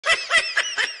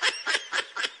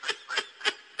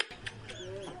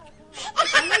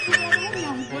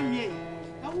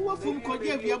fum ko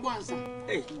je bia bonsa.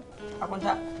 Eh.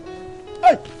 Akonta.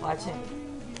 Eh, Ache.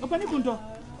 opani kunto.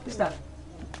 Sister.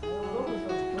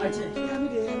 Ache.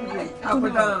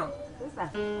 Akonta no. Sister.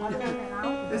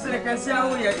 Ese Nkansah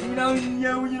wo ya ina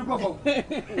nya wo yiri kofo.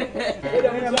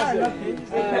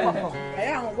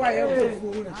 Aya ho wa ya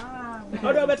fu.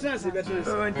 Odo betranse.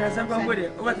 Nkansah kwa ngode,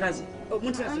 o betranse. O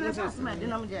mutranse.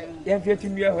 Ya fi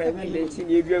tunua ho e bi ti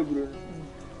ni edu aguro.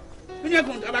 Binya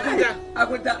kunto abakunta.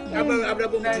 Akonta.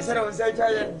 Abrabo Na sara on sai cha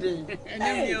ya de.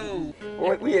 Enyo.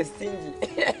 We are stingy.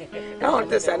 Ka on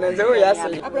te sana nze wo ya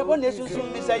asle. Abrabo na esusu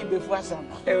mi sai befu asam.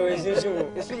 O esusu.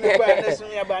 Esu me kwa na esu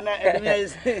ya ba na edumia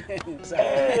is.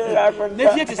 Akonta.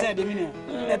 Na fie te say de mi ne.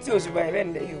 Na ti osuban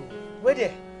bende yo. We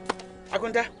de.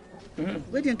 Akunta.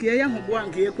 We de nke ya hobo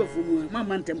anke ye kwafu mu.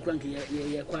 Mama ntem kwa nke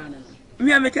ye kwa na.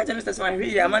 Mi ameka cha Mr. Swan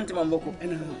hwi ya mantem mboko.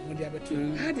 Ena mo de abetu.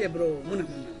 Ha de bro, mu na.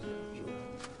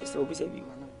 So bi se bi.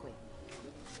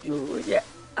 Yo ya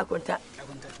Akonta.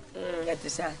 Ya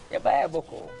tisa ya ba ya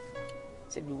boko.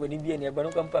 Se bi woni bi ne ba no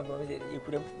kwampa ba se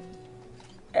ekuram.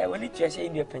 Woni tua se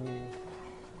ndia panyin.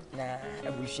 Na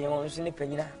abuhia won so ne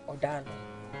panyina odan no.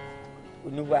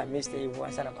 Oni wa Mr. Ewu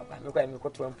asana papa. Me kwa me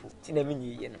kotompo. Ti na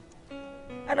menyi ye no.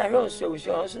 Ana hwe so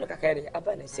no kakare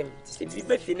aba na sem. Ti se bi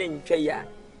ba fi na ntwa ya.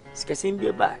 Sikasem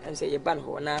bi ba em se ye ban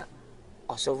ho na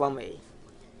osova mai.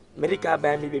 America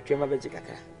ba mi betwa ma beji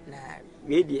kakara. Na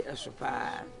we di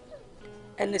esopa.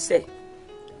 Ene se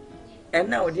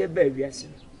ena ode ba wiase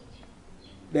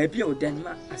ba bia odan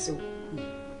ma asew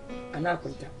ana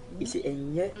Akonta isi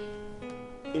enye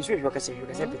enso hwe kase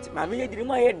peti ma me yediri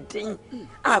ma ye den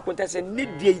Akonta se ne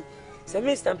die se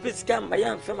me stamp scam ma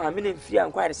ya mfa ma me ne mfiri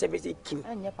ankware se beti kim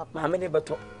ma me ne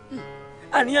beto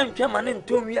ani ya ntwa ma ne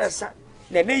ntomi asa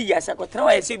na ne yi asa kotra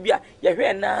wa se bia ye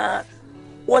hwe na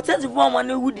wotanzi fo ma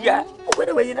ne wudi a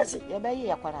okwede we yi na se ye ba yi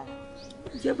yakwara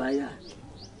je ba ya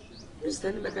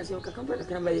Mr. Nkansah ukakamba na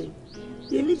kamba yeye.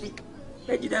 Yemi bi.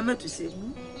 Ejida metu se.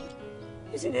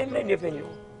 Isi ne me ne penyo.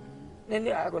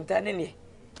 Nene Akonta nene.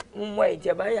 Mumwa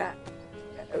ijaba ya.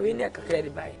 We ne akakra de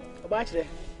bai. Oba kire.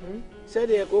 Say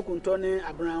de ko kunto ne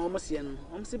abran omse no.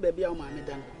 Omse ba bia o ma me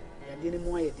dan. Ya de ne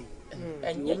mu ayedi.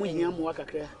 Enye mu hia mu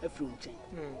akakra afiri nchen.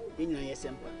 Enyina ye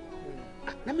sempa.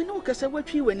 Na me no kasa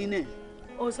watwi wani ne.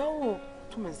 o sa wo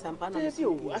tumi sampa na se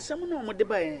o asem no mo de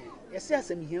ba yesi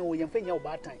asem hia wo yemfa nya wo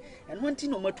batan eno anti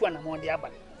no matu ana mo de aba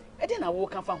e de na wo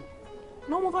kan fa ho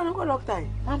no mo fa no doctor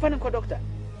man fa no doctor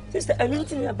sister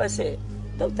aminti ni aba se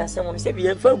doctor asem se bi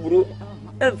yemfa buro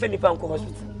emfa ni pa nko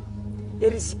hospital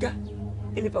erisika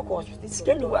ni pa ko hospital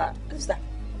sika ni wa sister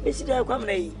be si da kwa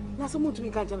mna yi na so mo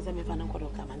tumi kan jam se me fa no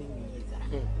doctor ma ni yi za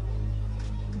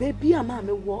baby ama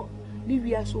me wo ni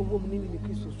wia so wo mu ni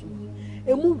Kristo so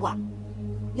emu wa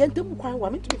yentem kwan wa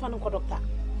me tumi fa no doctor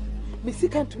me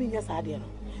sika tumi nya sa de no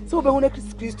so obe hu na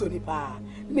Kristo ni pa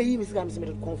me yi me sika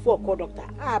me comfort ko doctor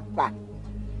aba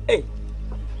hey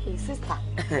sister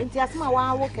enti asema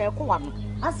wa wo ka ko wa no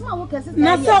asema wo ka sister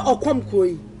na so okom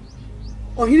koi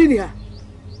ohiri ni ha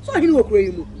so ohiri wo kuro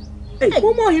yi mu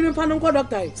mo mo ohiri fa no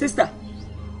doctor sister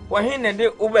wa hin ne de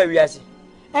uba wiase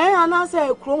ana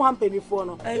say kuro han penifo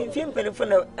no mfim penifo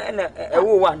na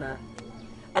ewo wa na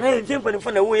ana mfim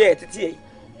penifo na wo ye tete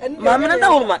ma me na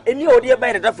da wo ma eni odi e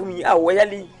ba da fo mi a wo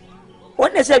yali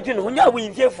wonne se adwene ho nya wo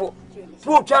yimfefo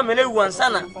so twa me na wu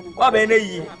ansana wa ba na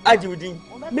yi ajiwdin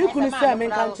me kunu say me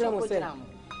kan kire mo say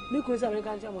me kunu say me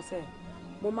kan kire mo say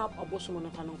mo ma abosom no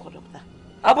fa no doctor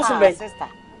abosom ben sister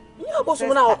ni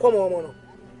abosom na okom mo no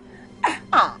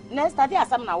next day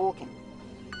asam na wo ke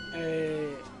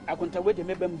Akonta we de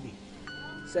mebam bi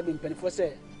sabi mpanifo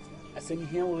se asem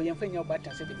hia wo yemfa nya wo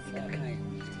batan se de bi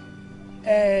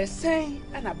kan sen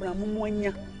ana bra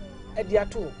mumuanya e de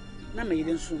ato na me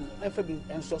yire nsu efa bi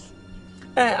enso so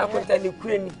Akonta ni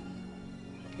kurani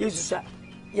yesusa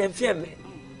yemfa me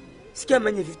sika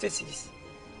manya 56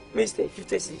 Mr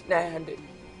 56900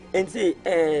 enti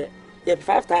ye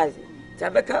 5000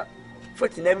 tabeka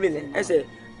 49 million I say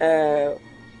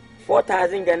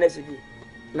 4000 Ghana cedi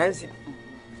Nancy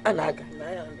anaka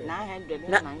 900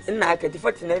 naka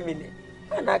 49 million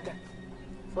anaka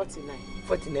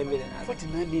 49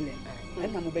 million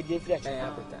ana mo beje firi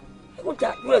acha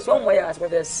Akonta you so mo ya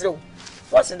aspect slow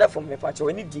what's that from me pacho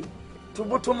we need to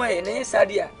buto my na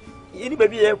inside yeni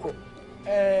baby yeko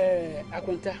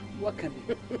Akonta waka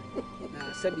bi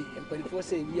na sabi empanifo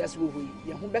se wi aso ho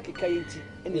ye ho bekeka yenti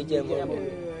ene je mo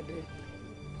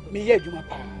me ye adwuma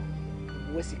pa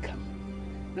wasika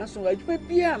na so adwuma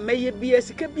bia meye bia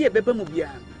sika bia beba mu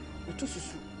bia otu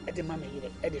susu e de ma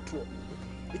meyire e de to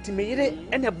iti meyire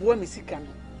ene boa me sika no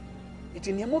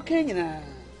iti ne mo kan nyina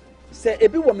se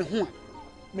ebi wo me ho a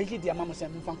meyi dia ma mo se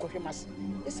mfa nkɔhwe mase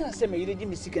esa se meyire di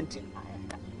me sika ntin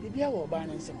Bibi awo ba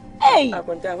na nsem.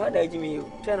 Akonta fa da jimi yo.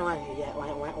 Try no one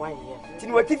here.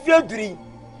 Tin wati fi aduri.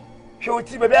 Hwe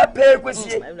woti bebe ape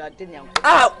kwasie.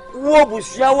 Wo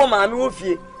busua wo maame wo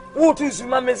fie. Wo tu su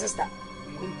mama sister.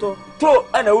 To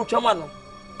ana wo twama no.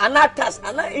 Ana tas,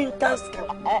 ana intense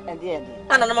ka.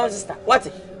 Ana na mama sister.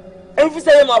 What? Every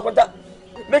say ma akonta.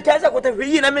 Me ka say akonta hwe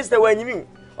yi na Mr. Wanyimi.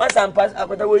 Once am pass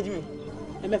akonta wo jimi.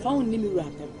 E me fa wonni mi wura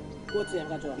tem. What you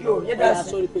have got? Yo, you da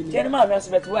sorry pe ni. Jenny ma me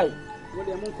so bet why?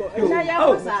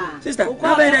 Sister, how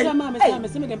about that? Mama say me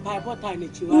say me dem pipe pot na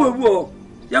chi. Wo.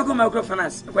 Ya go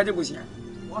microfinance. Kwaje busia.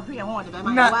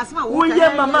 Na, wo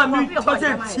ye mama mi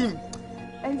toze team.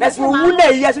 That's wo wu na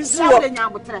iya so si wo.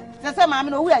 Say mama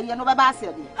no wu aye no baba ase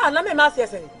de. Ah, na me ma ase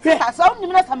ase. So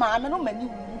nim na sa mama no mani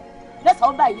wu. Na sa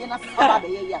oba ye na sa baba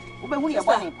ye ya. Wo be hu ye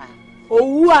bone pa.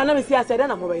 Owu a na me si ase de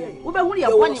na mo be ye. Wo be hu ye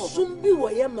bone wo. Sum bi wo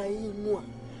ye man yi mu a.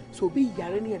 So bi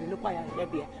yare ne ye ne kwa ya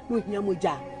bia. No hia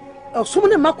moja. Sum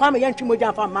ne makwa me ye ntwe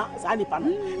moja fa ma sa nipa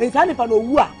no. Sa nipa no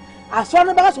owu a. Aso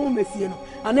no baka so mo mesie no.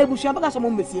 Ana ebusia baka so mo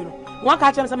mesie no. Won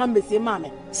ka chem se ma mesie ma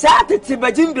me. Sa tete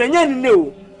bagimbre nya ne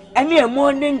o. Ene e mo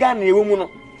ndinga na ewo mu no.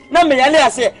 Na me yale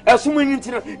ase esum ni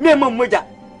ntino me ma moja.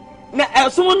 Na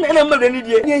esum na ma ni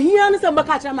die. Ye hia ne se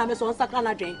mbaka chem ma me so nsaka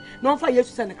na dwen. No fa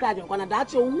Yesu se ne kra dwen kwa na da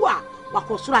che owu a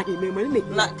wakosoro ahe me ma ne.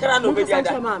 Na kra no be dia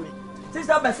da.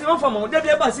 Sister be se won fa mo de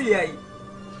be ba si ye yi.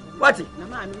 What?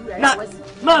 Na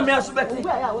mama asubeti.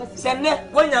 Senne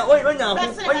wonya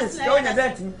wonya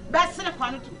dati. Best na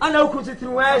kwanu tu. Ana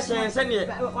ukutitiri wa se ne.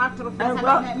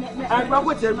 Agba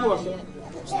ko te bu o.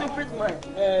 Stupid man.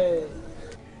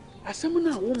 Asem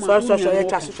na wo ma. So ye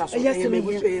twaso. Ye me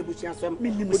bu asem. Me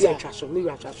ni twaso, me yu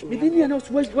twaso. Me ni na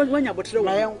wonya botre wo.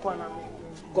 Na ye nkwa na.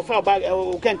 Go fa ba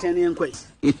o kenten ne nkwa.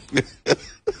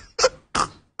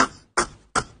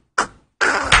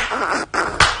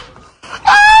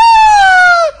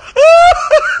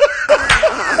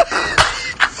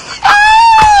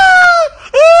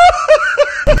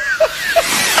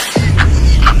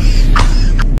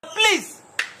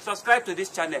 Subscribe to this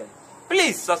channel.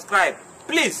 Please subscribe.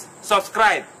 Please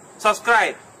subscribe.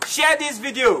 Subscribe. Share this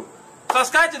video.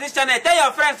 Subscribe to this channel. Tell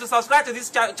your friends to subscribe to this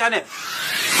channel.